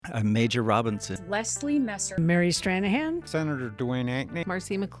Major Robinson. Leslie Messer. Mary Stranahan. Senator Dwayne Ankney.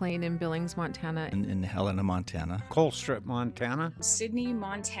 Marcy McLean in Billings, Montana. In Helena, Montana. Colstrip, Montana. Sydney,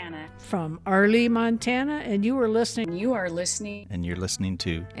 Montana. From Arley, Montana, and you are listening. You are listening. And you're listening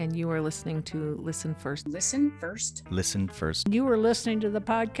to. And you are listening to Listen First. Listen First. Listen First. You are listening to the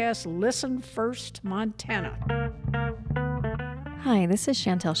podcast Listen First, Montana. Hi, this is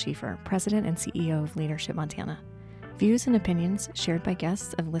Chantel Schiefer, President and CEO of Leadership Montana. Views and opinions shared by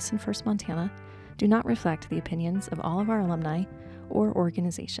guests of Listen First Montana do not reflect the opinions of all of our alumni or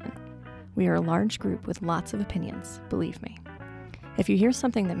organization. We are a large group with lots of opinions, believe me. If you hear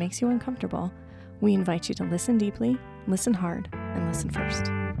something that makes you uncomfortable, we invite you to listen deeply, listen hard, and listen first.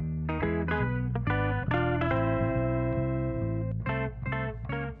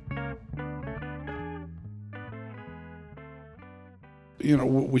 You know,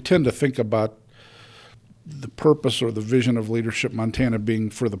 we tend to think about the purpose or the vision of Leadership Montana being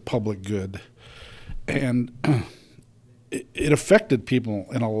for the public good. And it affected people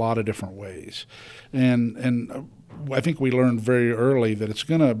in a lot of different ways. And I think we learned very early that it's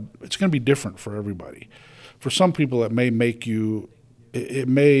gonna be different for everybody. For some people, it may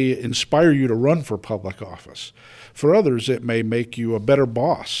inspire you to run for public office. For others, it may make you a better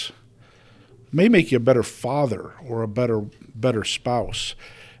boss. It may make you a better father or a better spouse.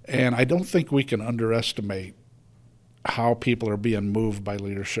 And I don't think we can underestimate how people are being moved by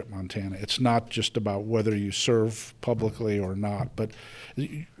Leadership Montana. It's not just about whether you serve publicly or not, but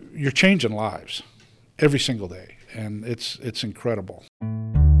you're changing lives every single day, and it's incredible.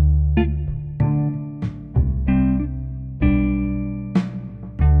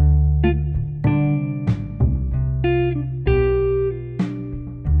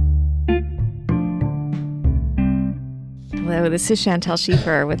 Hello, this is Chantel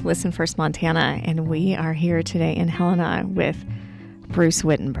Schiefer with Listen First Montana, and we are here today in Helena with Bruce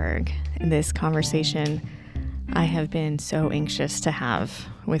Wittenberg. In this conversation, I have been so anxious to have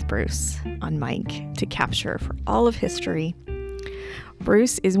with Bruce on mic to capture for all of history.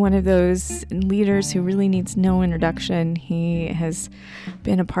 Bruce is one of those leaders who really needs no introduction. He has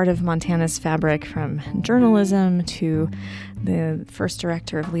been a part of Montana's fabric from journalism to the first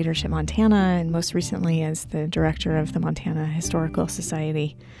director of Leadership Montana, and most recently as the director of the Montana Historical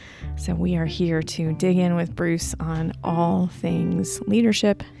Society. So we are here to dig in with Bruce on all things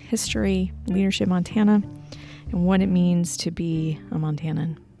leadership, history, Leadership Montana, and what it means to be a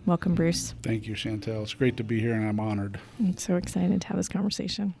Montanan. Welcome, Bruce. Thank you, Chantel. It's great to be here, and I'm honored. I'm so excited to have this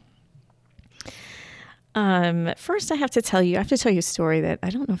conversation. First, I have to tell you a story that I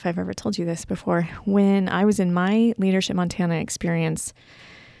don't know if I've ever told you this before. When I was in my Leadership Montana experience,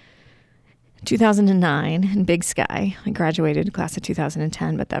 2009 in Big Sky, I graduated class of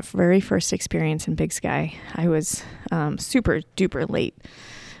 2010, but that very first experience in Big Sky, I was super duper late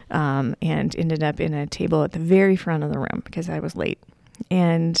and ended up in a table at the very front of the room because I was late.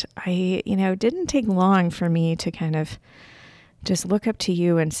 And it didn't take long for me to kind of just look up to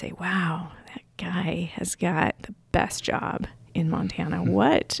you and say, wow, that guy has got the best job in Montana.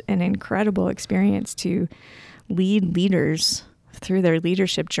 What an incredible experience to lead leaders through their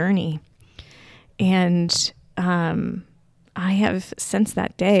leadership journey. And I have, since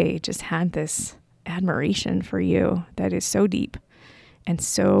that day, just had this admiration for you that is so deep and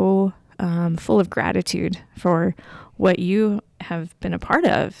so full of gratitude for what you have been a part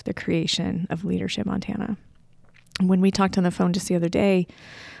of, the creation of Leadership Montana. When we talked on the phone just the other day,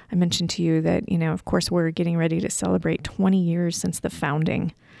 I mentioned to you that, of course, we're getting ready to celebrate 20 years since the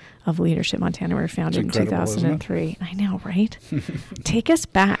founding of Leadership Montana. We were founded in 2003. I know, right? Take us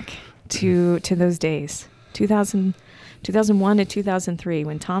back to those days, 2001 to 2003,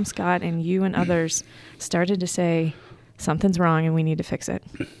 when Tom Scott and you and others started to say, something's wrong and we need to fix it.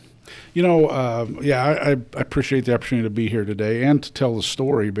 I appreciate the opportunity to be here today and to tell the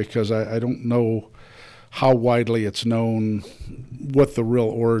story, because I don't know how widely it's known what the real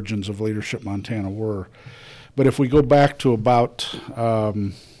origins of Leadership Montana were. But if we go back to about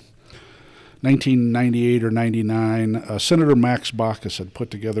 1998 or 99, Senator Max Baucus had put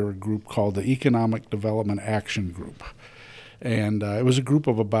together a group called the Economic Development Action Group. And it was a group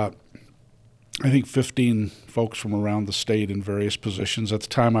of about, I think, 15 folks from around the state in various positions. At the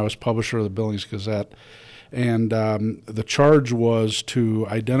time, I was publisher of the Billings Gazette, and the charge was to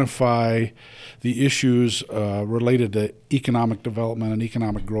identify the issues related to economic development and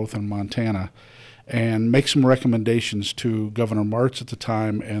economic growth in Montana and make some recommendations to Governor Martz at the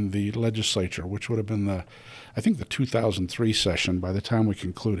time and the legislature, which would have been the 2003 session by the time we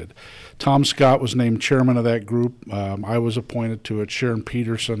concluded. Tom Scott was named chairman of that group. I was appointed to it. Sharon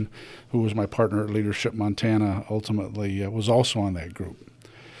Peterson, who was my partner at Leadership Montana, ultimately was also on that group.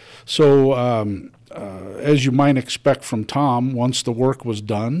 So as you might expect from Tom, once the work was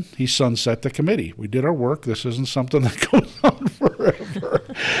done, he sunset the committee. We did our work. This isn't something that goes on forever.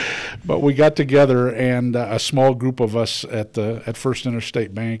 But we got together, and a small group of us at First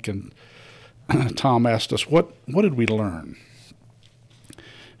Interstate Bank, and Tom asked us, what did we learn?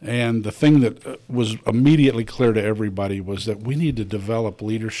 And the thing that was immediately clear to everybody was that we need to develop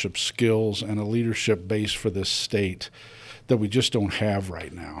leadership skills and a leadership base for this state that we just don't have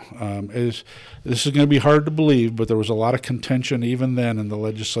right now. This is going to be hard to believe, but there was a lot of contention even then in the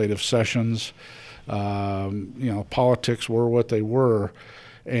legislative sessions. Politics were what they were.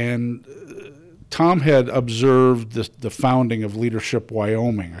 And Tom had observed the founding of Leadership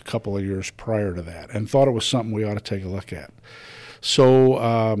Wyoming a couple of years prior to that and thought it was something we ought to take a look at. So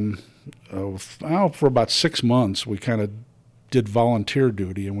for about 6 months, we kind of did volunteer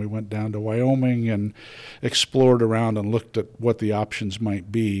duty, and we went down to Wyoming and explored around and looked at what the options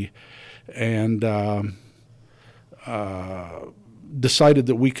might be, and decided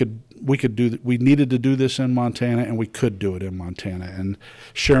that we needed to do this in Montana, and we could do it in Montana. And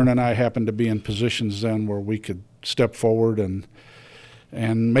Sharon and I happened to be in positions then where we could step forward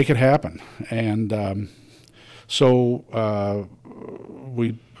and make it happen. And so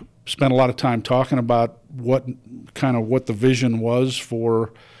we spent a lot of time talking about what the vision was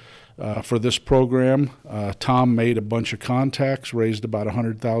for this program. Tom made a bunch of contacts, raised about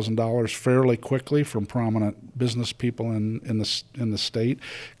 $100,000 fairly quickly from prominent business people in the state,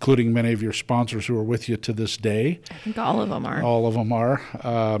 including many of your sponsors who are with you to this day. I think all of them are. All of them are.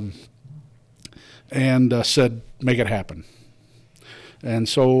 And said, make it happen. And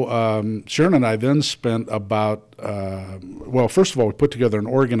so Sharon and I then spent about, first of all, we put together an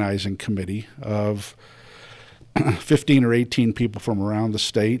organizing committee of 15 or 18 people from around the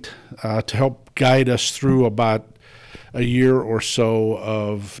state to help guide us through about a year or so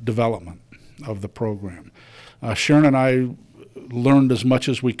of development of the program. Sharon and I learned as much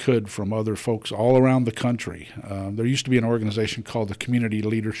as we could from other folks all around the country. There used to be an organization called the Community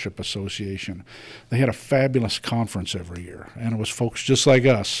Leadership Association. They had a fabulous conference every year, and it was folks just like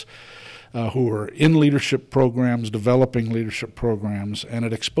us who were in leadership programs, developing leadership programs, and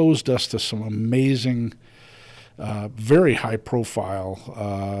it exposed us to some amazing, very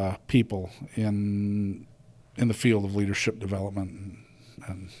high-profile people in the field of leadership development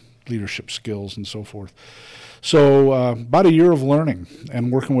and leadership skills and so forth. So about a year of learning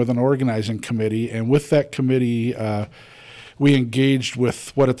and working with an organizing committee, and with that committee we engaged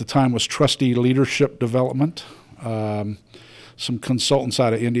with what at the time was Trustee Leadership Development, some consultants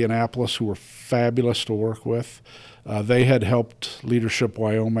out of Indianapolis who were fabulous to work with. They had helped Leadership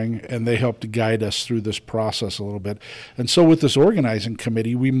Wyoming, and they helped guide us through this process a little bit. And so with this organizing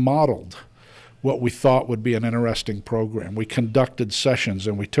committee, we modeled what we thought would be an interesting program. We conducted sessions,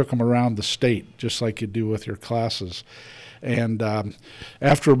 and we took them around the state, just like you do with your classes. And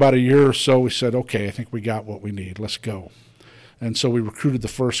after about a year or so, we said, okay, I think we got what we need. Let's go. And so we recruited the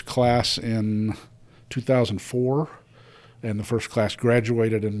first class in 2004, and the first class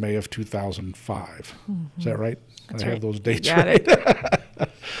graduated in May of 2005. Mm-hmm. Is that right? That's I right. have those dates got right. It.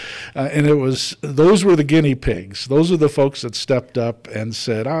 And those were the guinea pigs. Those are the folks that stepped up and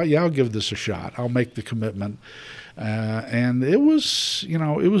said, oh, yeah, I'll give this a shot. I'll make the commitment. And it was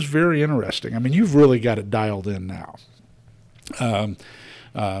very interesting. I mean, you've really got it dialed in now.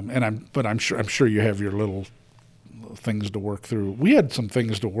 But I'm sure you have your little things to work through. We had some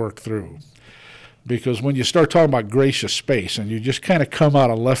things to work through, because when you start talking about gracious space and you just kind of come out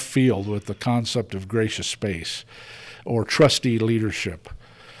of left field with the concept of gracious space or trustee leadership,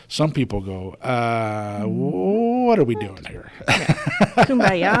 some people go, what are we doing here?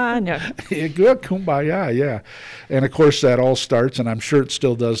 Kumbaya, no. Good kumbaya, yeah. And of course that all starts, and I'm sure it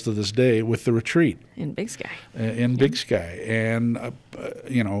still does to this day, with the retreat. In Big Sky. Big Sky. And,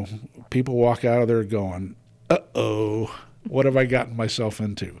 people walk out of there going, uh-oh, what have I gotten myself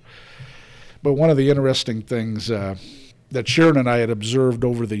into? But one of the interesting things that Sharon and I had observed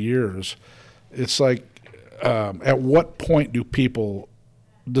over the years, it's like, at what point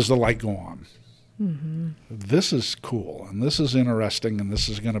does the light go on? Mm-hmm. This is cool, and this is interesting, and this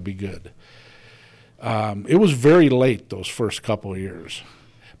is going to be good. It was very late those first couple of years,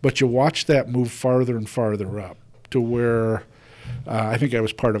 but you watch that move farther and farther up to where I think I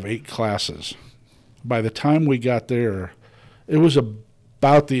was part of 8 classes. By the time we got there, it was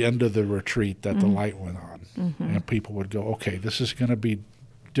about the end of the retreat that the light went on, and people would go, okay, this is going to be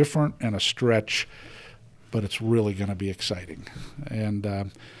different and a stretch, but it's really going to be exciting.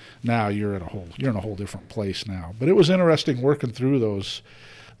 And now you're in a whole different place now. But it was interesting working through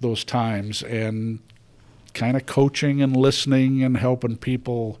those times, and kind of coaching and listening and helping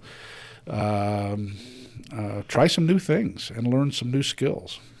people try some new things and learn some new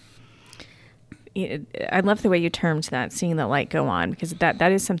skills. I love the way you termed that, seeing the light go on, because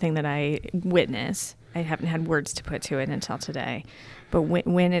that is something that I witness. I haven't had words to put to it until today. But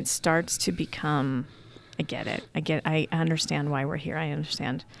when it starts to become, I get it. I understand why we're here. I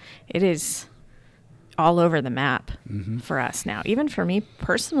understand. It is all over the map for us now. Even for me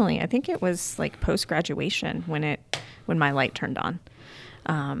personally, I think it was like post-graduation when my light turned on.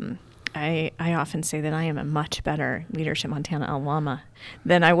 I often say that I am a much better Leadership Montana alumna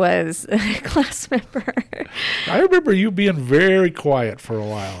than I was a class member. I remember you being very quiet for a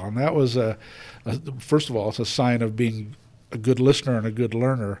while, and that was first of all, it's a sign of being a good listener and a good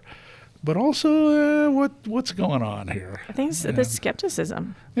learner, but also what's going on here? I think it's the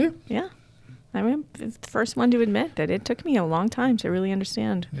skepticism. Yeah. I mean, the first one to admit that it took me a long time to really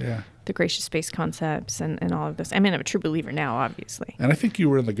understand the gracious space concepts and all of this. I mean, I'm a true believer now, obviously. And I think you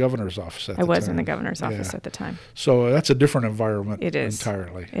were in the governor's office at the time. I was in the governor's office at the time. So that's a different environment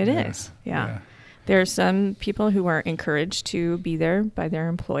entirely. It is. There are some people who are encouraged to be there by their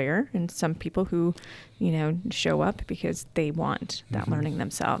employer, and some people who, show up because they want that learning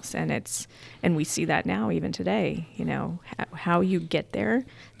themselves. And we see that now, even today. How you get there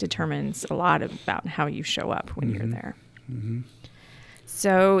determines a lot about how you show up when you're there.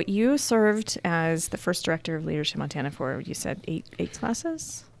 So you served as the first director of Leadership Montana for, you said, eight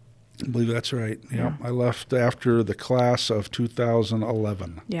classes? I believe that's right. Yeah. I left after the class of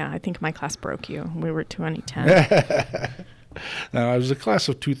 2011. Yeah, I think my class broke you. We were 2010. No, it was the class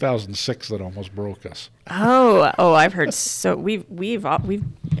of 2006 that almost broke us. Oh, I've heard we've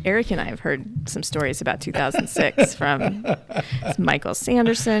Eric and I have heard some stories about 2006 from Michael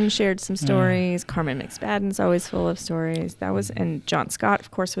Sanderson shared some stories. Carmen McSpadden's always full of stories. And John Scott,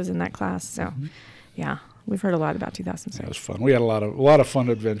 of course, was in that class. So, yeah. We've heard a lot about 2006. It was fun. We had a lot of fun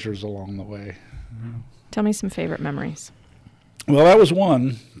adventures along the way. Tell me some favorite memories. Well, that was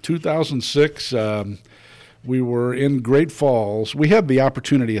one. 2006, we were in Great Falls. We had the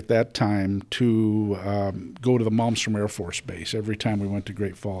opportunity at that time to go to the Malmstrom Air Force Base every time we went to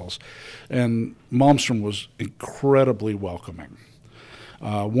Great Falls. And Malmstrom was incredibly welcoming.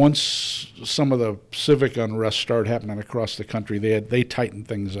 Once some of the civic unrest started happening across the country, they tightened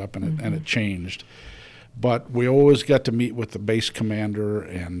things up and it changed. But we always got to meet with the base commander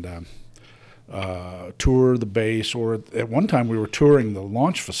and tour the base. Or at one time we were touring the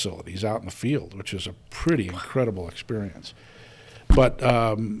launch facilities out in the field, which is a pretty incredible experience. But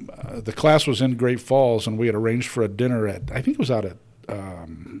the class was in Great Falls, and we had arranged for a dinner I think it was out at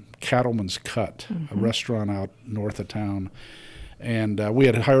Cattleman's Cut, a restaurant out north of town. And we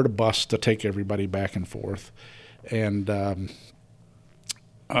had hired a bus to take everybody back and forth. And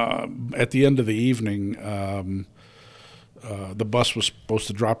at the end of the evening, the bus was supposed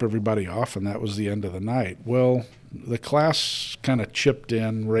to drop everybody off, and that was the end of the night. Well, the class kind of chipped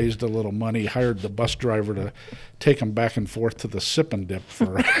in, raised a little money, hired the bus driver to take them back and forth to the Sip and Dip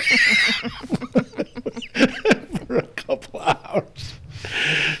for, for a couple hours.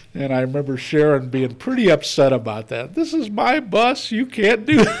 And I remember Sharon being pretty upset about that. This is my bus. You can't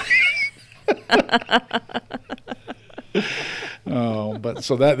do that. Oh, but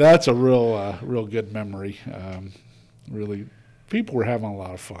so that's a real good memory. Really, people were having a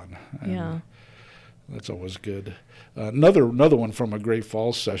lot of fun. That's always good. Another one from a Great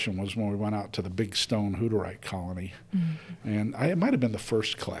Falls session was when we went out to the Big Stone Hutterite colony, and it might have been the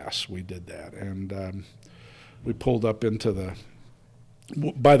first class we did that, and we pulled up into the.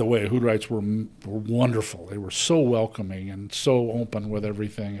 By the way, Hutterites were wonderful. They were so welcoming and so open with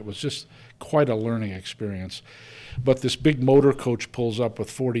everything. It was just quite a learning experience. But this big motor coach pulls up with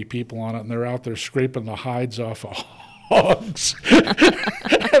 40 people on it, and they're out there scraping the hides off of hogs.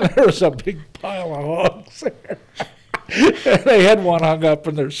 And there's a big pile of hogs there. And they had one hung up,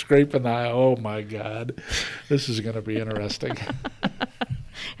 and they're scraping the oh, my God. This is going to be interesting.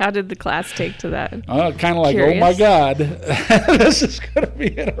 How did the class take to that? Kind of like, Curious. oh, my God, this is going to be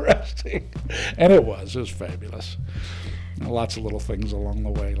interesting. And it was fabulous. Lots of little things along the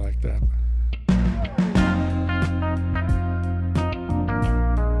way like that.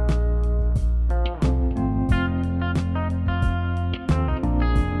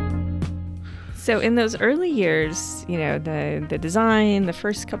 So in those early years, the design, the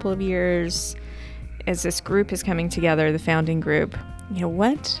first couple of years, as this group is coming together, the founding group,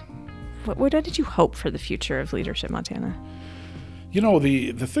 what did you hope for the future of Leadership Montana?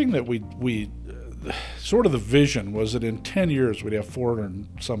 The thing that we sort of the vision was that in 10 years we'd have 400 and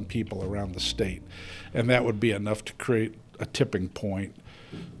some people around the state, and that would be enough to create a tipping point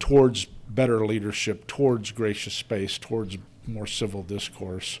towards better leadership, towards gracious space, towards more civil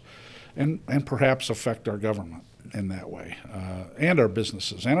discourse, and perhaps affect our government in that way, and our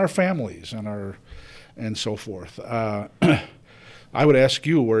businesses, and our families, and so forth. I would ask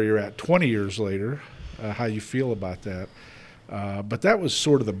you where you're at 20 years later, how you feel about that. But that was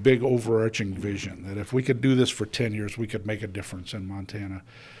sort of the big overarching vision, that if we could do this for 10 years, we could make a difference in Montana.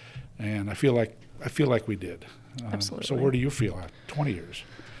 And I feel like we did. Absolutely. So where do you feel at 20 years?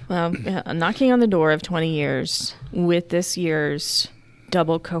 Well, knocking on the door of 20 years with this year's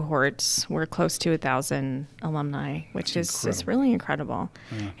double cohorts, we're close to 1,000 alumni, which is just really incredible.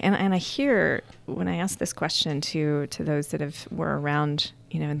 Yeah. And I hear, when I ask this question to those that were around,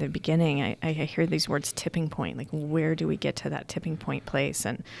 in the beginning, I hear these words, tipping point, like where do we get to that tipping point place?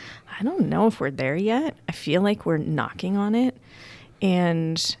 And I don't know if we're there yet. I feel like we're knocking on it.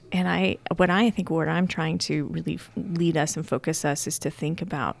 And what I'm trying to really lead us and focus us is to think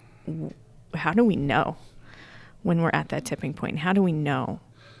about, how do we know when we're at that tipping point? How do we know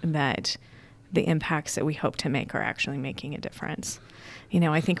that the impacts that we hope to make are actually making a difference?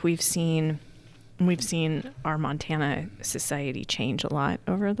 I think we've seen our Montana society change a lot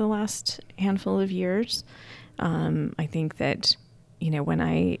over the last handful of years. I think that, when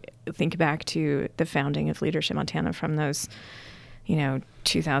I think back to the founding of Leadership Montana from those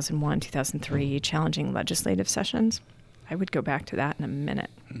 2001, 2003 challenging legislative sessions, I would go back to that in a minute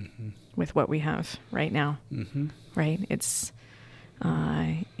with what we have right now. Right? It's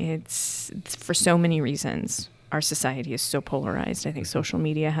for so many reasons. Our society is so polarized. I think social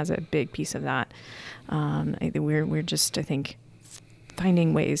media has a big piece of that. We're just, I think,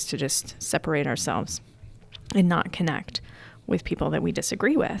 finding ways to just separate ourselves and not connect with people that we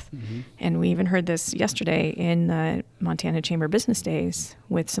disagree with. And we even heard this yesterday in the Montana Chamber Business Days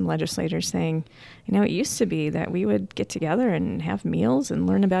with some legislators saying, it used to be that we would get together and have meals and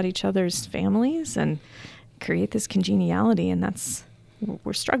learn about each other's families and create this congeniality, and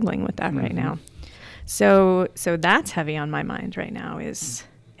we're struggling with that right now. So that's heavy on my mind right now, is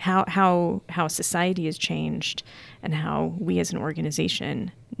how society has changed and how we as an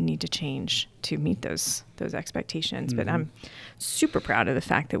organization need to change to meet those expectations. But I'm super proud of the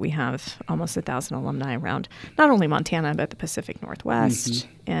fact that we have almost 1,000 alumni around not only Montana, but the Pacific Northwest,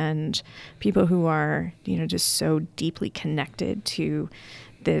 and people who are, just so deeply connected to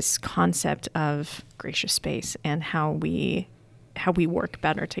this concept of gracious space and how we work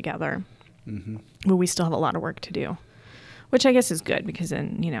better together. But we still have a lot of work to do, which I guess is good, because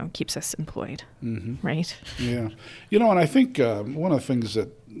then, keeps us employed, right? Yeah. And I think one of the things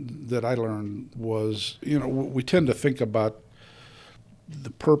that I learned was, we tend to think about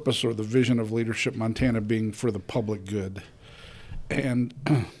the purpose or the vision of Leadership Montana being for the public good. And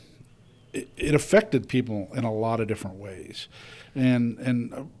it affected people in a lot of different ways.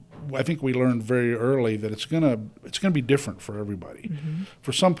 And I think we learned very early that it's gonna be different for everybody.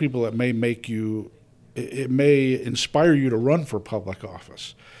 For some people, it may inspire you to run for public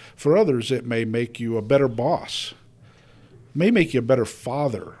office. For others, it may make you a better boss, may make you a better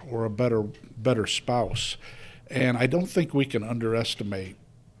father or a better spouse. And I don't think we can underestimate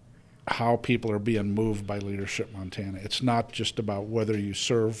how people are being moved by Leadership Montana. It's not just about whether you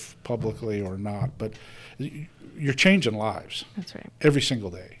serve publicly or not, but you're changing lives. That's right. Every single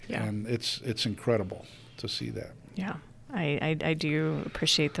day. Yeah. And it's incredible to see that. Yeah. I do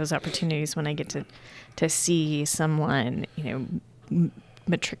appreciate those opportunities when I get to see someone,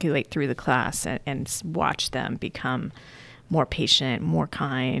 matriculate through the class and watch them become more patient, more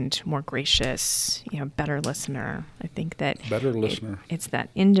kind, more gracious, better listener. I think that better listener. It's that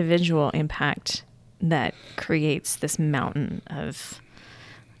individual impact that creates this mountain of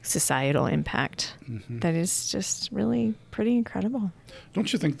societal impact that is just really pretty incredible.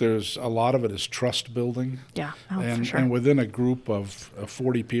 Don't you think there's a lot of it is trust building? Yeah, for sure. And within a group of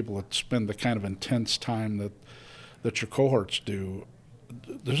 40 people that spend the kind of intense time that your cohorts do,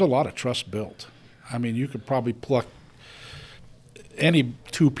 there's a lot of trust built. I mean, you could probably pluck any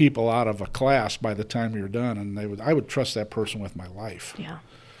two people out of a class by the time you're done, and I would trust that person with my life. Yeah.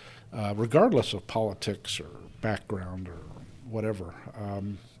 Regardless of politics or background or whatever.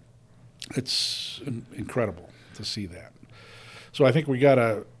 It's incredible to see that. So I think we got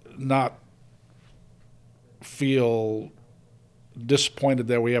to not feel disappointed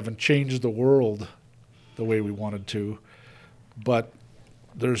that we haven't changed the world the way we wanted to, but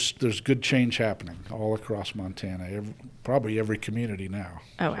there's good change happening all across Montana, probably every community now.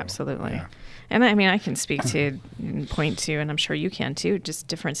 Oh, so, absolutely. Yeah. And I mean, I can speak to and point to, and I'm sure you can too, just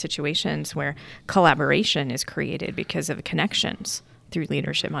different situations where collaboration is created because of connections through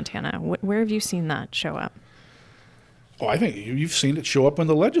Leadership Montana. Where have you seen that show up? Oh, I think you've seen it show up in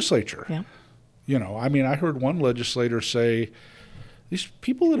the legislature. Yeah. You know, I mean, I heard one legislator say, these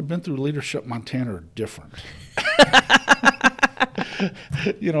people that have been through Leadership Montana are different.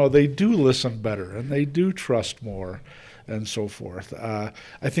 You know, they do listen better and they do trust more and so forth. I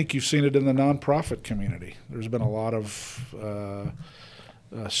think you've seen it in the nonprofit community. There's been a lot of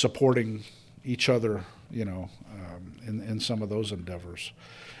supporting each other, you know, in some of those endeavors.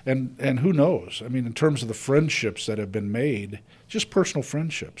 And who knows? I mean, in terms of the friendships that have been made, just personal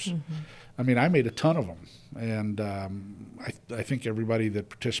friendships. Mm-hmm. I mean, I made a ton of them. And I think everybody that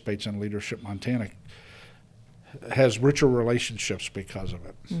participates in Leadership Montana has richer relationships because of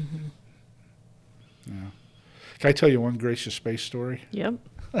it. Mm-hmm. Yeah. Can I tell you one Gracious Space story? Yep.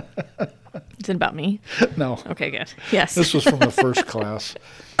 Is it about me? No. Okay, good. Yes. This was from the first class.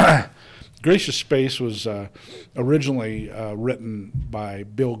 Gracious Space was originally written by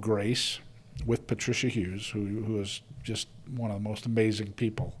Bill Grace with Patricia Hughes, who is just one of the most amazing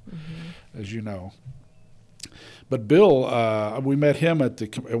people, as you know. But Bill, we met him at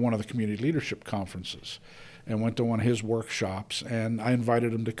one of the community leadership conferences and went to one of his workshops, and I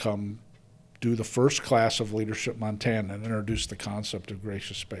invited him to come do the first class of Leadership Montana and introduce the concept of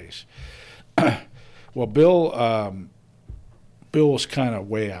Gracious Space. Well, Bill was kind of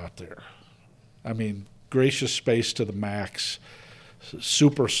way out there. I mean, Gracious Space to the max,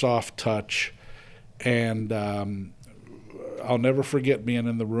 super soft touch, and I'll never forget being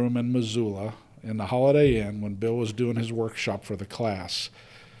in the room in Missoula in the Holiday Inn when Bill was doing his workshop for the class.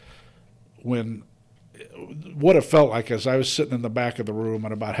 What it felt like is I was sitting in the back of the room,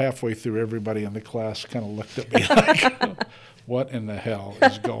 and about halfway through, everybody in the class kind of looked at me like, what in the hell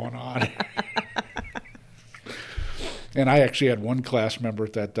is going on? And I actually had one class member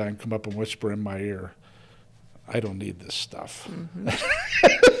at that time come up and whisper in my ear, I don't need this stuff. Mm-hmm.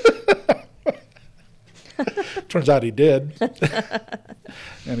 Turns out he did.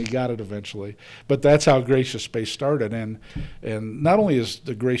 And he got it eventually. But that's how Gracious Space started. And not only is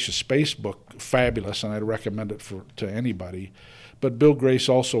the Gracious Space book fabulous, and I'd recommend it to anybody, but Bill Grace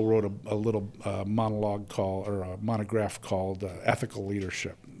also wrote a little monograph called Ethical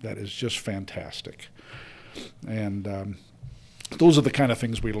Leadership that is just fantastic. And those are the kind of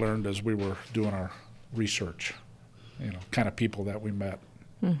things we learned as we were doing our research, you know, kind of people that we met.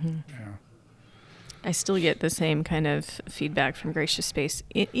 Mm-hmm. Yeah. I still get the same kind of feedback from Gracious Space.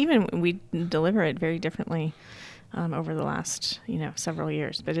 Even we deliver it very differently over the last, several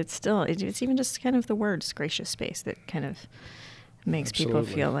years. But it's still, it's even just kind of the words Gracious Space that kind of makes people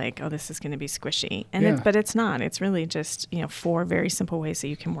feel like, oh, this is going to be squishy. And but it's not. It's really just, 4 very simple ways that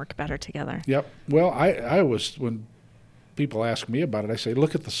you can work better together. Yep. Well, I was, when people ask me about it, I say,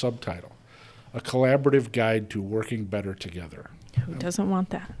 look at the subtitle, A Collaborative Guide to Working Better Together. Who doesn't want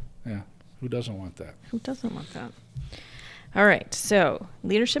that? Yeah. Who doesn't want that? Who doesn't want that? All right. So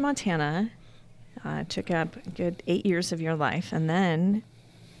Leadership Montana took up a good 8 years of your life, and then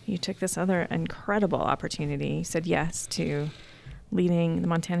you took this other incredible opportunity. You said yes to leading the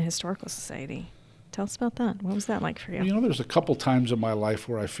Montana Historical Society. Tell us about that. What was that like for you? There's a couple times in my life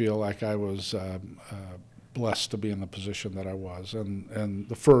where I feel like I was blessed to be in the position that I was, and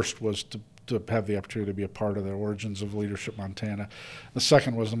the first was to have the opportunity to be a part of the origins of Leadership Montana. The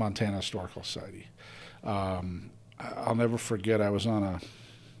second was the Montana Historical Society. I'll never forget, I was on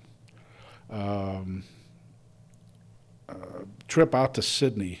a trip out to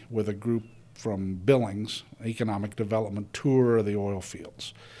Sydney with a group from Billings, Economic Development, tour of the oil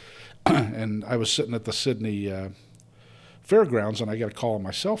fields. And I was sitting at the Sydney fairgrounds, and I got a call on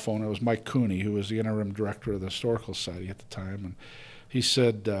my cell phone. It was Mike Cooney, who was the interim director of the Historical Society at the time, and he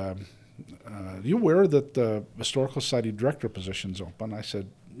said, you aware that the Historical Society director position's open? I said,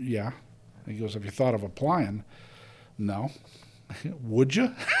 yeah. He goes, have you thought of applying? No. Would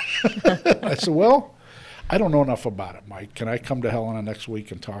you? I said, well, I don't know enough about it, Mike. Can I come to Helena next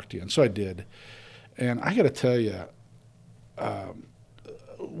week and talk to you? And so I did. And I got to tell you,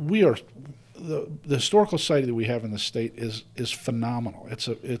 we are the Historical Society that we have in the state is phenomenal.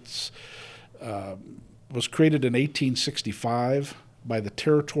 It was created in 1865 by the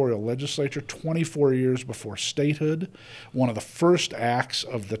territorial legislature 24 years before statehood, one of the first acts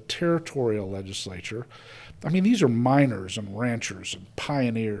of the territorial legislature. I mean, these are miners and ranchers and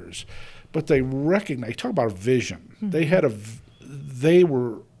pioneers, but they recognize, talk about vision. Mm-hmm. They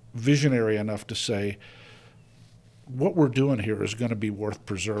were visionary enough to say, what we're doing here is going to be worth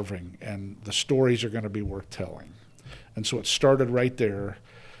preserving, and the stories are going to be worth telling. And so it started right there,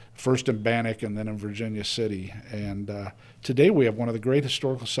 first in Bannock and then in Virginia City. And today we have one of the great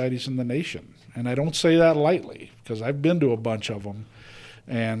historical societies in the nation. And I don't say that lightly, because I've been to a bunch of them.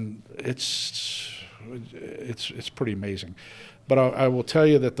 and it's pretty amazing. But I will tell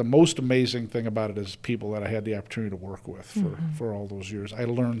you that the most amazing thing about it is people that I had the opportunity to work with for all those years. I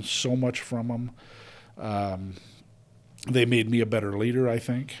learned so much from them. They made me a better leader, I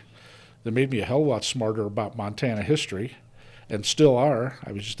think. They made me a hell of a lot smarter about Montana history, and still are.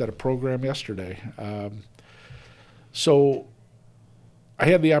 I was just at a program yesterday. So I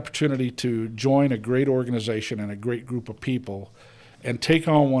had the opportunity to join a great organization and a great group of people and take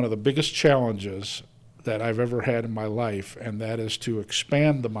on one of the biggest challenges that I've ever had in my life, and that is to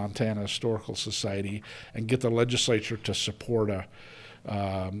expand the Montana Historical Society and get the legislature to support a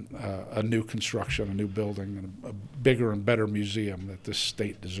new construction, a new building, and a bigger and better museum that this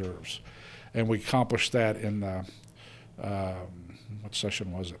state deserves. And we accomplished that in what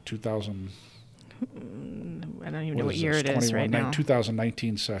session was it? 2000. I don't even know what year it is right now.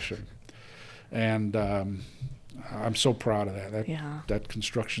 2019 session, and I'm so proud of that. That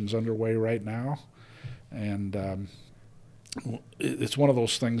construction's underway right now. And it's one of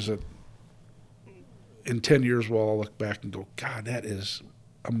those things that in 10 years we'll all look back and go, God, that is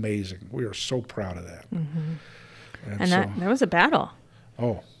amazing. We are so proud of that. Mm-hmm. And that was a battle.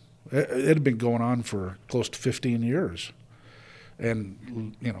 Oh, it had been going on for close to 15 years.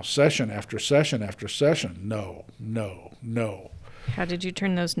 And, session after session after session, no. How did you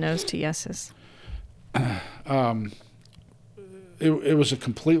turn those no's to yeses? It was a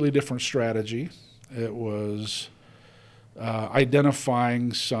completely different strategy. It was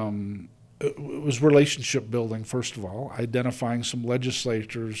identifying it was relationship building, first of all, identifying some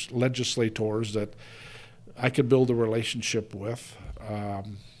legislators that I could build a relationship with,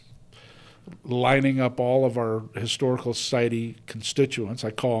 lining up all of our historical society constituents.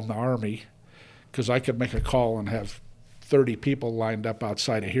 I call them the Army, because I could make a call and have 30 people lined up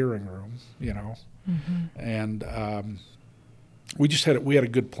outside a hearing room, Mm-hmm. And we had a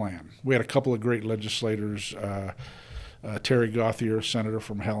good plan. We had a couple of great legislators, Terry Gauthier, senator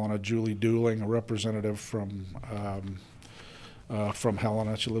from Helena, Julie Dooling, a representative from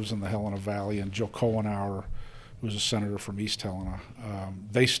Helena. She lives in the Helena Valley, and Joe Cohenauer, who's a senator from East Helena.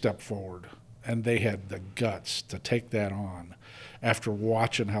 They stepped forward, and they had the guts to take that on after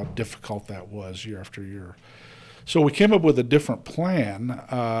watching how difficult that was year after year. So we came up with a different plan,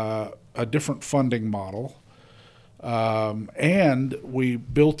 a different funding model. And we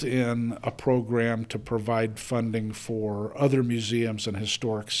built in a program to provide funding for other museums and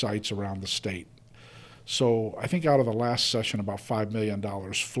historic sites around the state. So I think out of the last session, about $5 million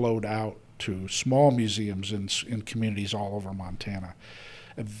flowed out to small museums in communities all over Montana.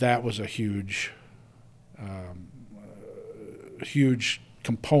 And that was a huge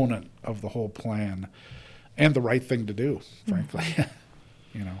component of the whole plan, and the right thing to do, frankly.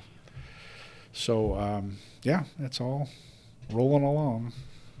 So, it's all rolling along.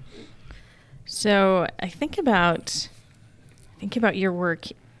 So I think about your work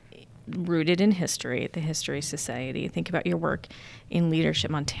rooted in history at the History Society. Think about your work in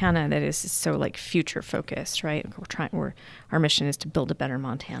Leadership Montana that is so future focused, right? Our mission is to build a better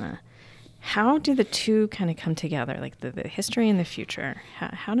Montana. How do the two kind of come together, the history and the future?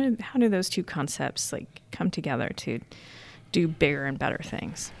 How do those two concepts come together to do bigger and better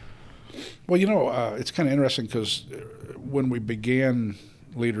things? Well, it's kind of interesting because when we began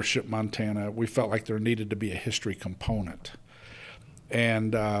Leadership Montana, we felt like there needed to be a history component.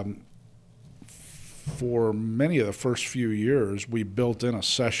 And for many of the first few years, we built in a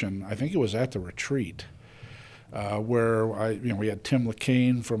session, I think it was at the retreat, where we had Tim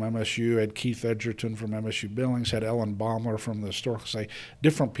LeCain from MSU, had Keith Edgerton from MSU Billings, had Ellen Baumler from the Historical Society.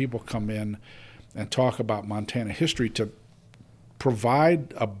 Different people come in and talk about Montana history to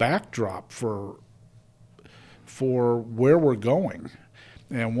provide a backdrop for where we're going.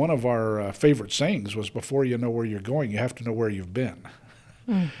 And one of our favorite sayings was, before you know where you're going, you have to know where you've been.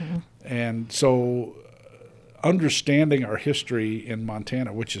 Mm-hmm. And so understanding our history in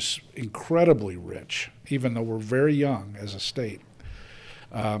Montana, which is incredibly rich, even though we're very young as a state,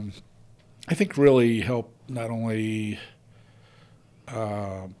 I think really helped not only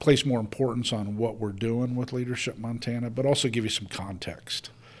place more importance on what we're doing with Leadership Montana, but also give you some context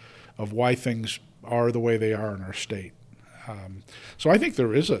of why things are the way they are in our state. So I think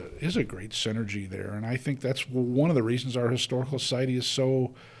there is a great synergy there, and I think that's one of the reasons our Historical Society is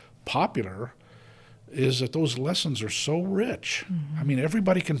so popular, is that those lessons are so rich. Mm-hmm. I mean,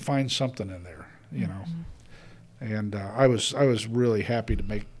 everybody can find something in there, And I was really happy to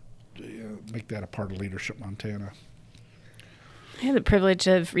make that a part of Leadership Montana. I had the privilege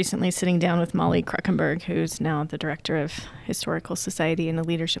of recently sitting down with Molly Kruckenberg, who's now the director of Historical Society and a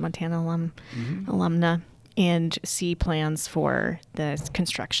Leadership Montana alumna. and see plans for the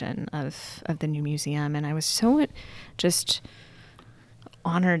construction of the new museum. And I was so just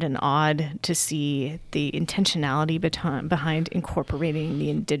honored and awed to see the intentionality behind incorporating the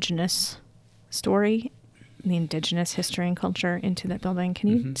indigenous story, the indigenous history and culture into that building. Can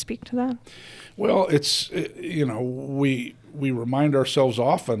you speak to that? Well, we remind ourselves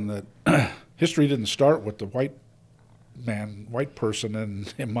often that history didn't start with the white person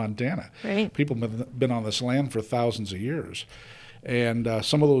in Montana. Right. People have been on this land for thousands of years. And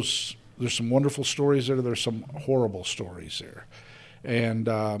some of those, there's some wonderful stories there. There's some horrible stories there. And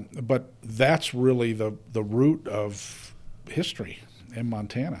but that's really the root of history in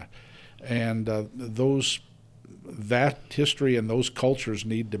Montana. And that history and those cultures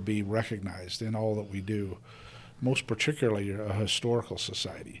need to be recognized in all that we do, most particularly a historical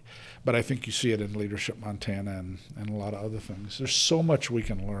society. But I think you see it in Leadership Montana and a lot of other things. There's so much we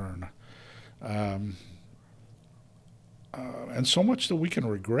can learn, and so much that we can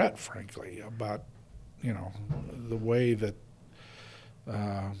regret, frankly, about the way that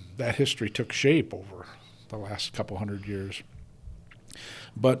that history took shape over the last couple hundred years.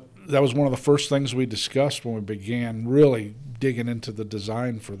 But that was one of the first things we discussed when we began really digging into the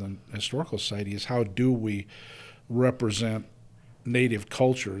design for the Historical Society, is how do we represent Native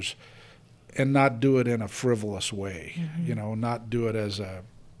cultures and not do it in a frivolous way, not do it as a,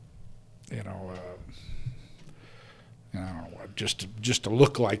 I don't know, just to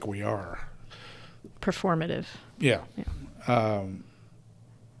look like we are. Performative. Yeah.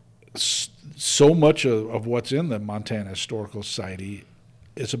 So much of what's in the Montana Historical Society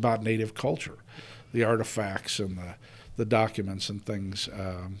is about Native culture, the artifacts and the documents and things.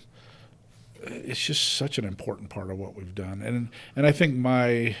 It's just such an important part of what we've done. And I think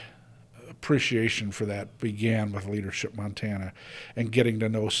my appreciation for that began with Leadership Montana and getting to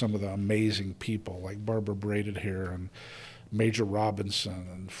know some of the amazing people like Barbara Braided here and Major Robinson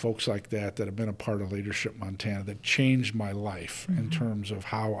and folks like that have been a part of Leadership Montana that changed my life in terms of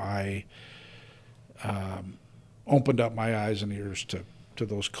how I opened up my eyes and ears to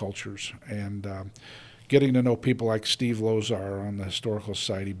those cultures. And getting to know people like Steve Lozar on the Historical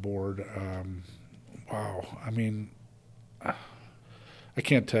Society board, wow. I mean, I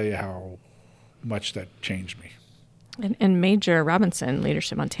can't tell you how much that changed me. And Major Robinson,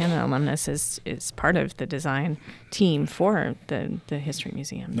 Leadership Montana alumnus, is part of the design team for the History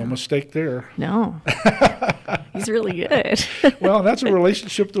Museum. No mistake there. No. He's really good. Well, that's a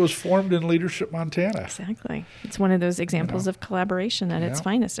relationship that was formed in Leadership Montana. Exactly. It's one of those examples of collaboration at its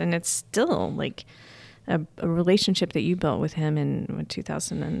finest. And it's still like a relationship that you built with him in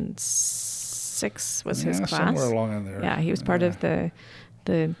 2006 was his class. Somewhere along in there. Yeah, he was part of the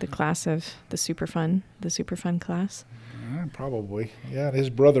class of the Superfund class. Probably. Yeah, and his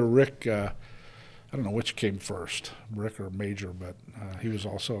brother Rick, I don't know which came first, Rick or Major, but he was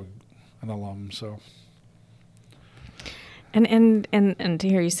also an alum, so. And to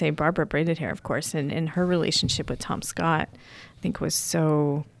hear you say Barbara Braided Hair, of course, and her relationship with Tom Scott, I think was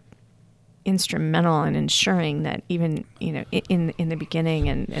so instrumental in ensuring that even, in the beginning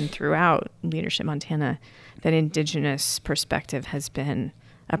and throughout Leadership Montana, that Indigenous perspective has been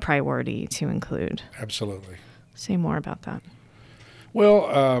a priority to include. Absolutely. Say more about that.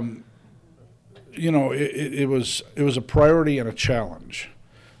 Well, it was a priority and a challenge.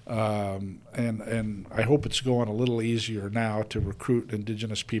 And I hope it's going a little easier now to recruit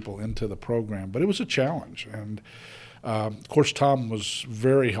Indigenous people into the program, but it was a challenge. And of course, Tom was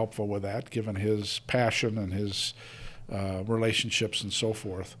very helpful with that, given his passion and his relationships and so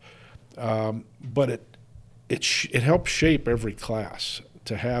forth. But it helped shape every class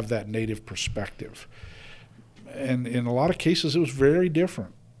to have that Native perspective. And in a lot of cases, it was very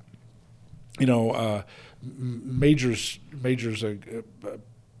different. Major's a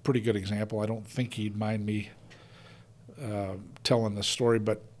pretty good example. I don't think he'd mind me telling this story,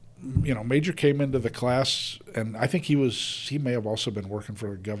 but Major came into the class, and I think he may have also been working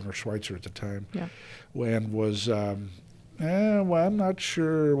for Governor Schweitzer at the time, and was, well, I'm not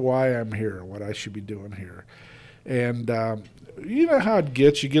sure why I'm here, what I should be doing here. And you know how it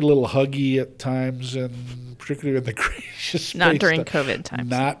gets. You get a little huggy at times, and particularly in the gracious space. Not during COVID times.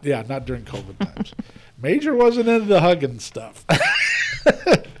 Not during COVID times. Major wasn't into the hugging stuff.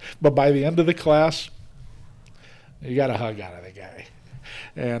 But by the end of the class, you got a hug out of the guy.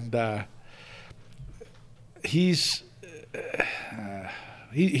 And he's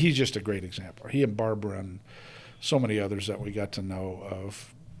just a great example. He and Barbara and so many others that we got to know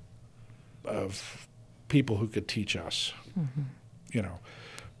of people who could teach us.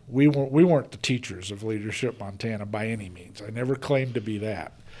 We weren't the teachers of Leadership Montana by any means. I never claimed to be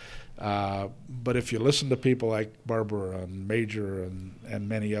that. But if you listen to people like Barbara and Major and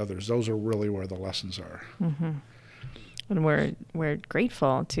many others, those are really where the lessons are. Mm-hmm. And we're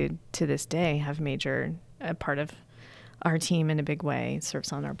grateful to this day have Major a part of our team in a big way. He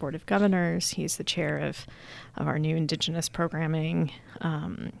serves on our board of governors. He's the chair of our new Indigenous programming.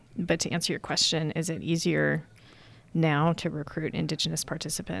 But to answer your question, is it easier now to recruit Indigenous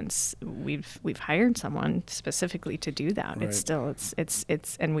participants? We've hired someone specifically to do that. Right. It's still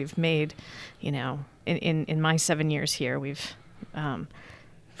it's and we've made, in my 7 years here, we've from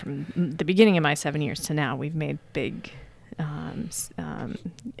the beginning of my 7 years to now, we've made big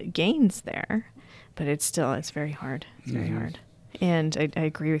gains there, but it's very hard. It's very hard. And I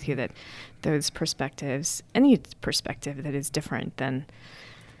agree with you that those perspectives, any perspective that is different than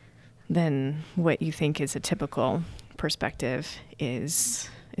what you think is a typical perspective is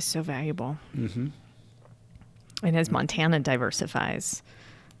so valuable. Mm-hmm. And as Montana diversifies,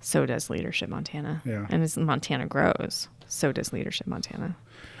 so does Leadership Montana. Yeah. And as Montana grows, so does Leadership Montana.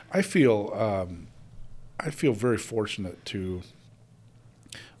 I feel very fortunate to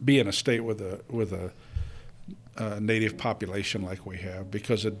be in a state with a native population like we have,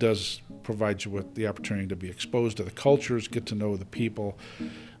 because it does provide you with the opportunity to be exposed to the cultures, get to know the people,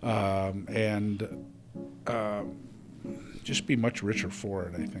 and just be much richer for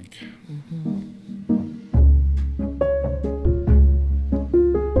it, I think. Mm-hmm.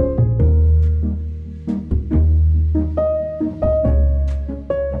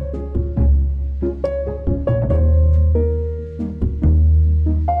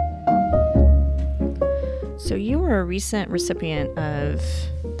 So you were a recent recipient of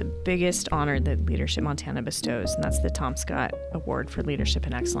the biggest honor that Leadership Montana bestows, and that's the Tom Scott Award for Leadership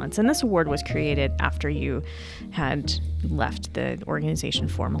and Excellence. And this award was created after you had left the organization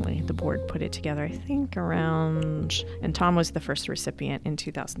formally. The board put it together, I think, and Tom was the first recipient in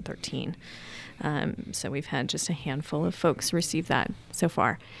 2013. So we've had just a handful of folks receive that so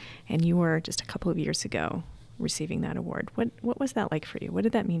far. And you were just a couple of years ago receiving that award. What was that like for you? What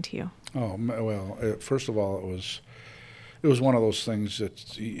did that mean to you? Oh, well, first of all, it was one of those things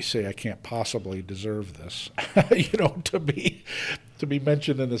that you say, I can't possibly deserve this. To be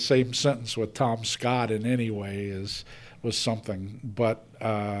mentioned in the same sentence with Tom Scott in any way was something. But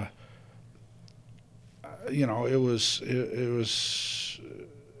it was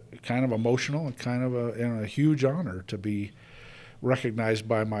kind of emotional and kind of a huge honor to be recognized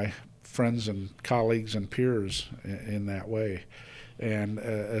by my friends and colleagues and peers in that way. And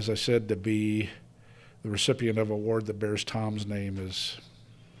as I said, to be the recipient of an award that bears Tom's name is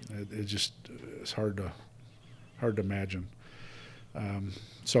hard to imagine.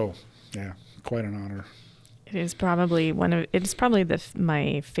 So yeah, quite an honor. It's probably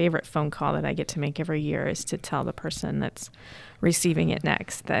my favorite phone call that I get to make every year is to tell the person that's receiving it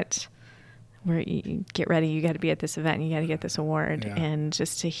next that you get ready, you got to be at this event, you got to get this award. Yeah. And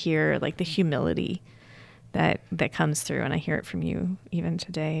just to hear like the humility that comes through, and I hear it from you even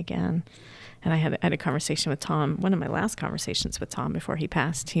today again. And I had a conversation with Tom, one of my last conversations with Tom before he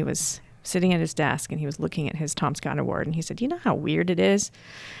passed. He was sitting at his desk and he was looking at his Tom Scott Award, and he said, "You know how weird it is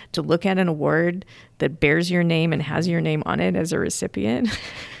to look at an award that bears your name and has your name on it as a recipient?"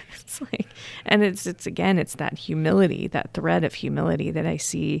 It's like, and it's that humility, that thread of humility that I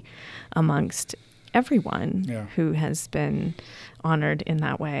see amongst everyone who has been honored in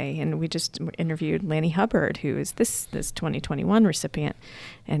that way. And we just interviewed Lanny Hubbard, who is this 2021 recipient,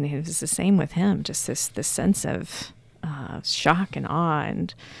 and it was the same with him. Just this sense of shock and awe,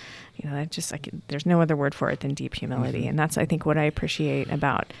 and there's no other word for it than deep humility. Mm-hmm. And that's, I think, what I appreciate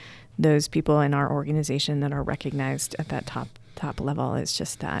about those people in our organization that are recognized at that top level is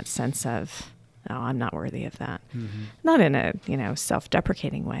just that sense of, oh, I'm not worthy of that. Mm-hmm. Not in a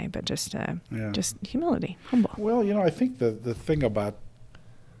self-deprecating way, but just humility, humble. Well, I think the thing about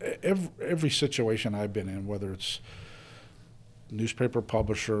every situation I've been in, whether it's newspaper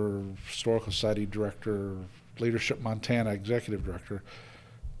publisher, historical society director, Leadership Montana executive director,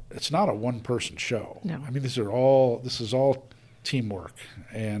 it's not a one-person show. No. I mean, this is all teamwork.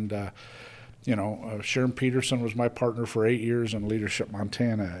 And Sharon Peterson was my partner for 8 years in Leadership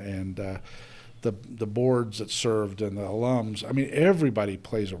Montana, and the boards that served and the alums. I mean, everybody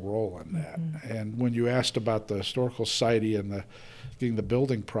plays a role in that. Mm-hmm. And when you asked about the Historical Society and getting the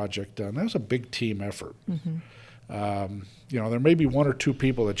building project done, that was a big team effort. Mm-hmm. There may be one or two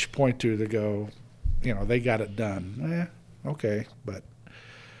people that you point to go, they got it done. Okay, but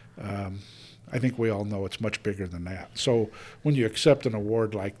I think we all know it's much bigger than that. So when you accept an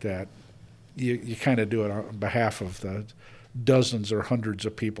award like that, you kind of do it on behalf of the dozens or hundreds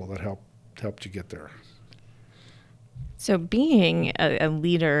of people that helped you get there. So being a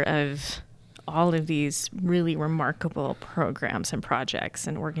leader of all of these really remarkable programs and projects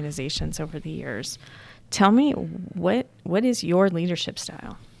and organizations over the years, tell me what is your leadership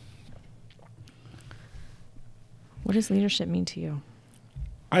style? What does leadership mean to you?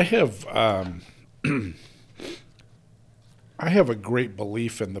 I have I have a great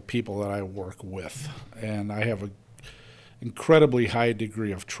belief in the people that I work with, and I have an incredibly high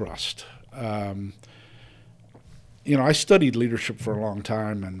degree of trust. I studied leadership for a long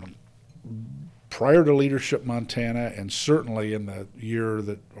time, and prior to Leadership Montana, and certainly in the years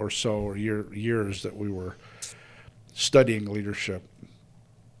that we were studying leadership,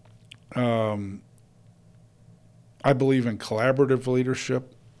 I believe in collaborative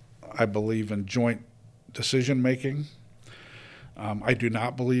leadership. I believe in joint decision making. I do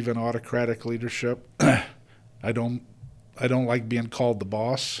not believe in autocratic leadership. I don't like being called the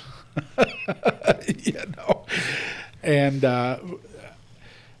boss. And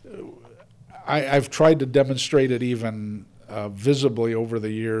I've tried to demonstrate it even visibly over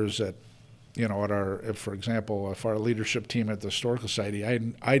the years at for example, if our leadership team at the Historical Society,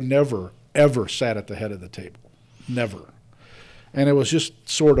 I never ever sat at the head of the table. Never. And it was just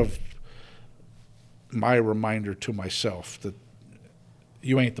sort of my reminder to myself that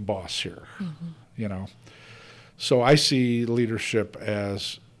you ain't the boss here, So I see leadership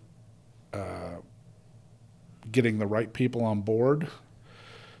as getting the right people on board,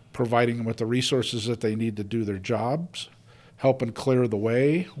 providing them with the resources that they need to do their jobs, helping clear the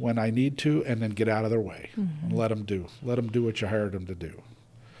way when I need to, and then get out of their way and let them do what you hired them to do.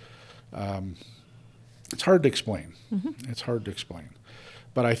 It's hard to explain. It's hard to explain.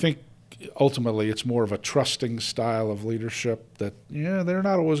 But I think ultimately it's more of a trusting style of leadership that, they're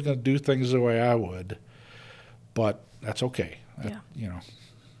not always going to do things the way I would, but that's okay.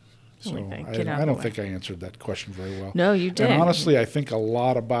 So I don't think I answered that question very well. No, you did. And honestly, I think a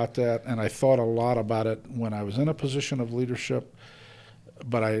lot about that, and I thought a lot about it when I was in a position of leadership,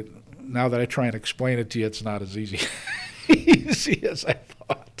 but now that I try and explain it to you, it's not as easy as I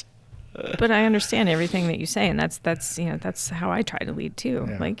thought. But I understand everything that you say, and that's how I try to lead too.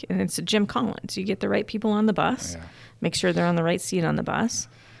 Yeah. And it's a Jim Collins. You get the right people on the bus, make sure they're on the right seat on the bus,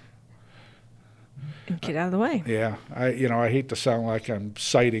 and get out of the way. Yeah, I hate to sound like I'm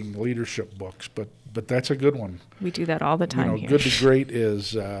citing leadership books, but that's a good one. We do that all the time here. Good to Great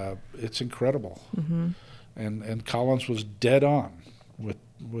is it's incredible, and Collins was dead on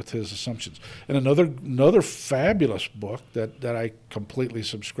with his assumptions. And another fabulous book that I completely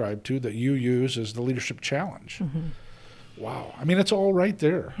subscribe to that you use is the Leadership Challenge. Wow, I mean it's all right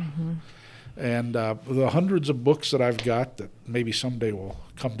there. And the hundreds of books that I've got that maybe someday will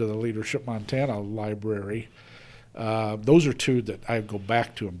come to the Leadership Montana library, those are two that I go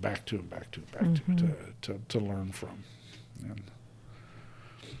back to and back to and back to and back to learn from. And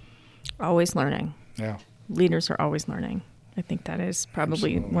always learning. Yeah. Leaders are always learning. I think that is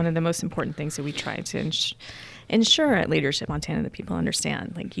probably one of the most important things that we try to ensure at Leadership Montana that people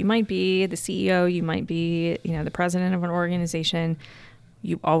understand. Like you might be the CEO, you might be, the president of an organization.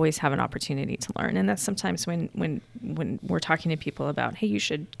 You always have an opportunity to learn. And that's sometimes when we're talking to people about, hey, you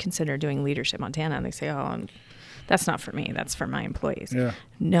should consider doing Leadership Montana, and they say, oh, that's not for me. That's for my employees. Yeah.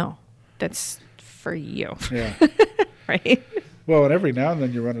 No, that's for you. Yeah. Right? Well, and every now and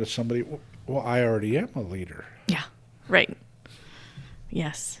then you run into somebody, well, I already am a leader. Yeah. Right.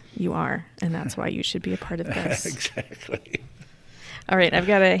 Yes, you are. And that's why you should be a part of this. Exactly. All right. I've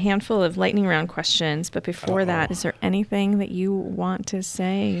got a handful of lightning round questions. But before that, is there anything that you want to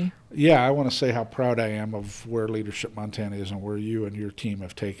say? Yeah, I want to say how proud I am of where Leadership Montana is and where you and your team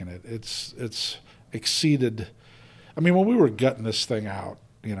have taken it. It's exceeded. I mean, when we were gutting this thing out,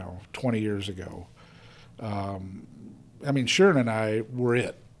 20 years ago, Sharon and I were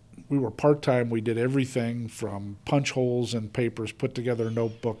it. We were part-time. We did everything from punch holes in papers, put together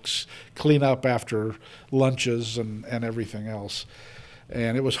notebooks, clean up after lunches and everything else.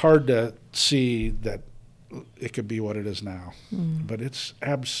 And it was hard to see that it could be what it is now. But it's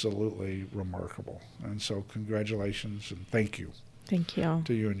absolutely remarkable. And so congratulations and thank you. Thank you.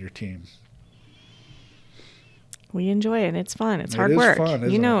 To you and your team. We enjoy it. It's fun. It's hard It is work. fun,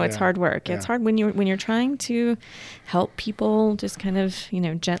 isn't it? It's hard work. Yeah. It's hard when you're trying to help people just kind of,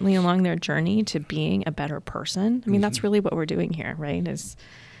 gently along their journey to being a better person. I mean, that's really what we're doing here, right? Is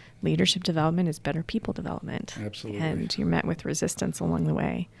leadership development is better people development. Absolutely. And you're met with resistance along the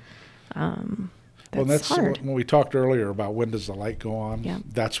way. That's hard. when we talked earlier about when does the light go on. Yeah.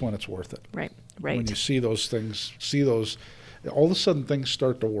 That's when it's worth it. Right. When you see those things, all of a sudden things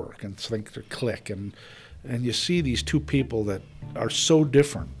start to work and things to click and you see these two people that are so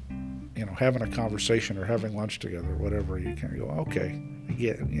different, having a conversation or having lunch together, whatever, you kind of go, okay,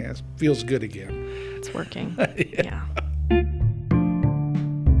 again, yeah, it feels good again. It's working. Yeah. Yeah.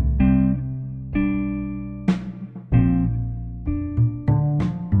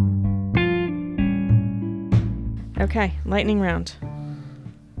 Okay, lightning round.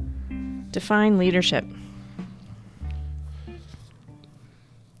 Define leadership.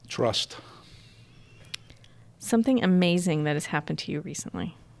 Trust. Something amazing that has happened to you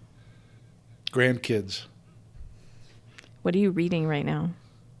recently. Grandkids. What are you reading right now?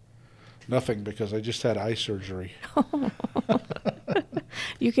 Nothing, because I just had eye surgery.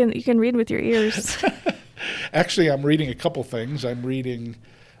 You can read with your ears. Actually, I'm reading a couple things. I'm reading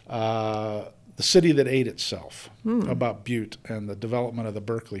The City That Ate Itself, about Butte and the development of the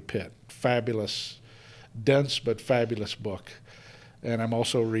Berkeley Pit. Fabulous, dense but fabulous book. And I'm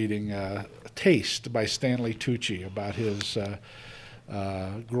also reading Taste by Stanley Tucci about his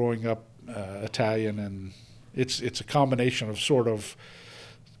growing up Italian, and it's a combination of sort of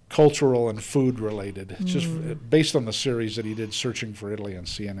cultural and food related. It's just based on the series that he did, Searching for Italy on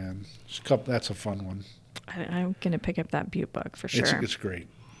CNN. That's a fun one. I'm going to pick up that Butte book for sure. It's great.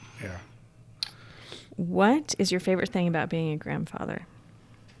 Yeah. What is your favorite thing about being a grandfather?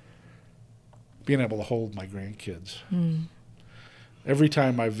 Being able to hold my grandkids. Every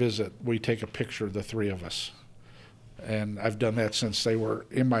time I visit, we take a picture of the three of us. And I've done that since they were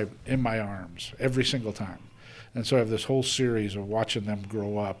in my arms, every single time. And so I have this whole series of watching them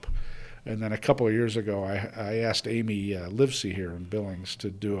grow up. And then a couple of years ago, I asked Amy Livesey here in Billings to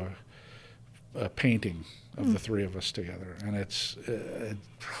do a painting of the three of us together. And it's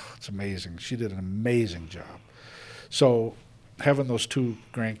amazing. She did an amazing job. So having those two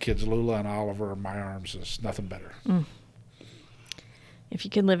grandkids, Lula and Oliver, in my arms is nothing better. If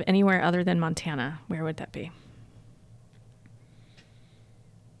you could live anywhere other than Montana, where would that be?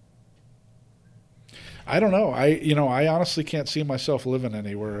 I don't know. I honestly can't see myself living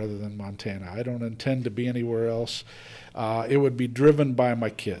anywhere other than Montana. I don't intend to be anywhere else. It would be driven by my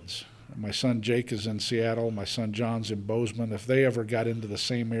kids. My son Jake is in Seattle. My son John's in Bozeman. If they ever got into the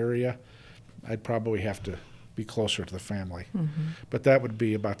same area, I'd probably have to be closer to the family. But that would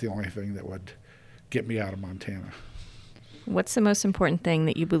be about the only thing that would get me out of Montana. What's the most important thing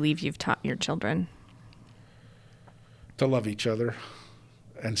that you believe you've taught your children? To love each other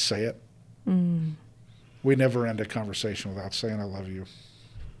and say it. We never end a conversation without saying I love you.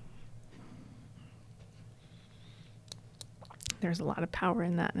 There's a lot of power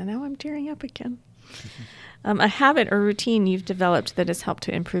in that. And now I'm tearing up again. A habit or routine you've developed that has helped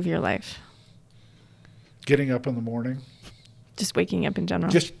to improve your life? Getting up in the morning. Just waking up in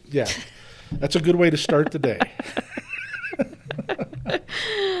general? Yeah. That's a good way to start the day.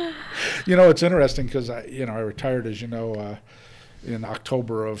 It's interesting because I retired, as you know, in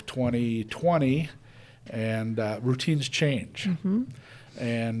October of 2020, and routines change.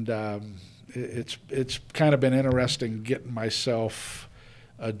 And it's kind of been interesting getting myself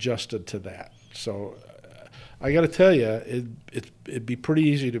adjusted to that. So I got to tell you, it'd be pretty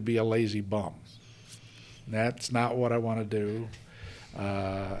easy to be a lazy bum. That's not what I want to do.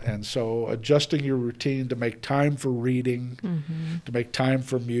 And so adjusting your routine to make time for reading, to make time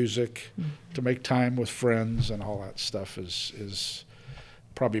for music, to make time with friends and all that stuff is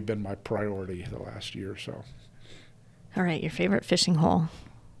probably been my priority the last year or so. All right, your favorite fishing hole?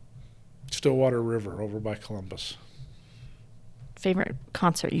 Stillwater River over by Columbus. Favorite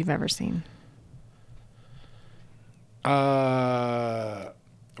concert you've ever seen? The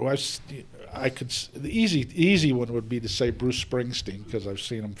easy one would be to say Bruce Springsteen, because I've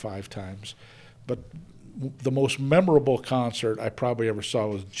seen him 5 times. But the most memorable concert I probably ever saw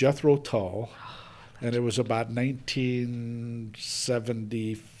was Jethro Tull, and it was about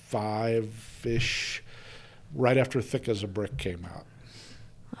 1975-ish, right after Thick as a Brick came out.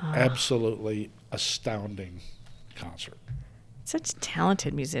 Absolutely astounding concert. Such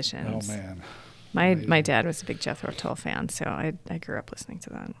talented musicians. Oh, man. My dad was a big Jethro Tull fan, so I grew up listening to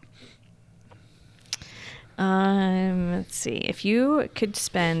that. Let's see. If you could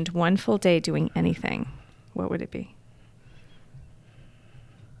spend one full day doing anything, what would it be?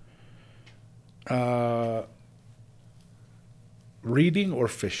 Reading or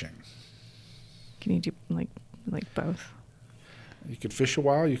fishing? Can you do like both? You could fish a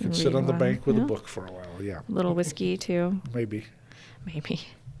while. You could sit on the bank with a book for a while. Yeah. A little whiskey too. Maybe.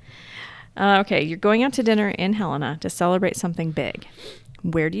 Okay, you're going out to dinner in Helena to celebrate something big.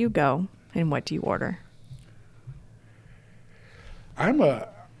 Where do you go, and what do you order? I'm a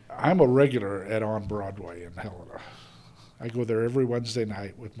regular at On Broadway in Helena. I go there every Wednesday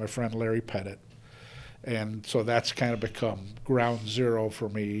night with my friend Larry Pettit, And so that's kind of become ground zero for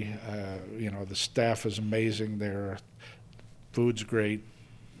me. The staff is amazing there. Food's great.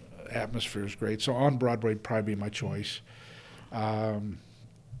 Atmosphere's great. So on Broadway would probably be my choice. And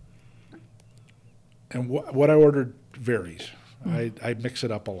what I ordered varies. I mix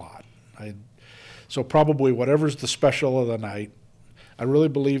it up a lot. So probably whatever's the special of the night. I really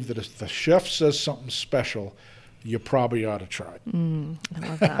believe that if the chef says something special, you probably ought to try it. I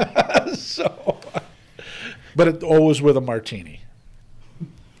love that. But it always with a martini.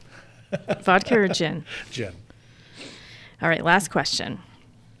 Vodka or gin? Gin. All right, last question.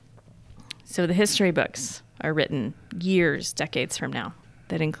 So the history books are written years, decades from now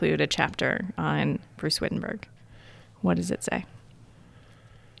that include a chapter on Bruce Wittenberg. What does it say?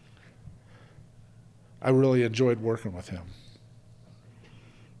 I really enjoyed working with him.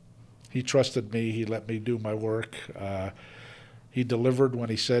 He trusted me. He let me do my work. He delivered when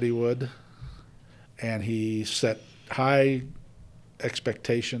he said he would. And he set high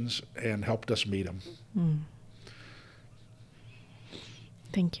expectations and helped us meet them.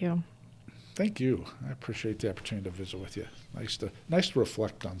 Thank you. Thank you. I appreciate the opportunity to visit with you. Nice to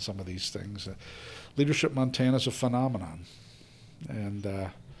reflect on some of these things. Leadership Montana is a phenomenon. And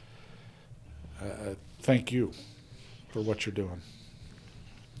thank you for what you're doing.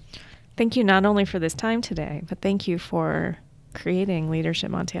 Thank you not only for this time today, but thank you for creating Leadership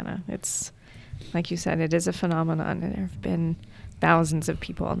Montana. It's, like you said, it is a phenomenon, and there have been thousands of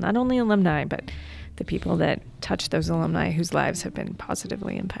people, not only alumni, but the people that touch those alumni whose lives have been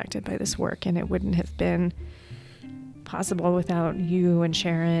positively impacted by this work. And it wouldn't have been possible without you and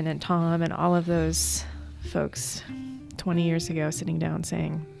Sharon and Tom and all of those folks 20 years ago sitting down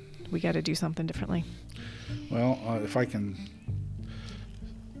saying, we got to do something differently. Well, if I can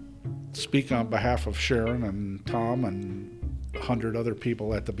speak on behalf of Sharon and Tom and 100 other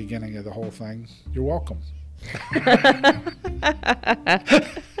people at the beginning of the whole thing, you're welcome.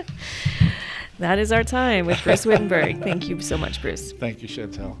 That is our time with Bruce Wittenberg. Thank you so much, Bruce. Thank you,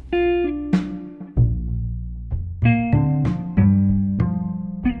 Chantel.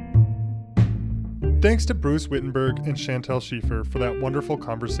 Thanks to Bruce Wittenberg and Chantel Schiefer for that wonderful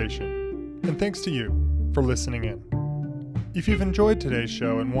conversation. And thanks to you for listening in. If you've enjoyed today's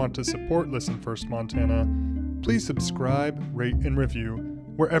show and want to support Listen First Montana, please subscribe, rate, and review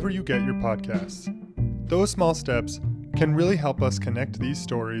wherever you get your podcasts. Those small steps can really help us connect these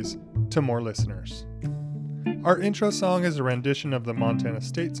stories to more listeners. Our intro song is a rendition of the Montana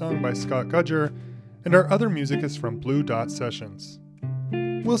State Song by Scott Gudger, and our other music is from Blue Dot Sessions.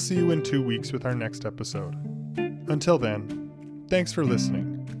 We'll see you in 2 weeks with our next episode. Until then, thanks for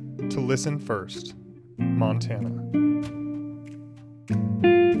listening to Listen First, Montana.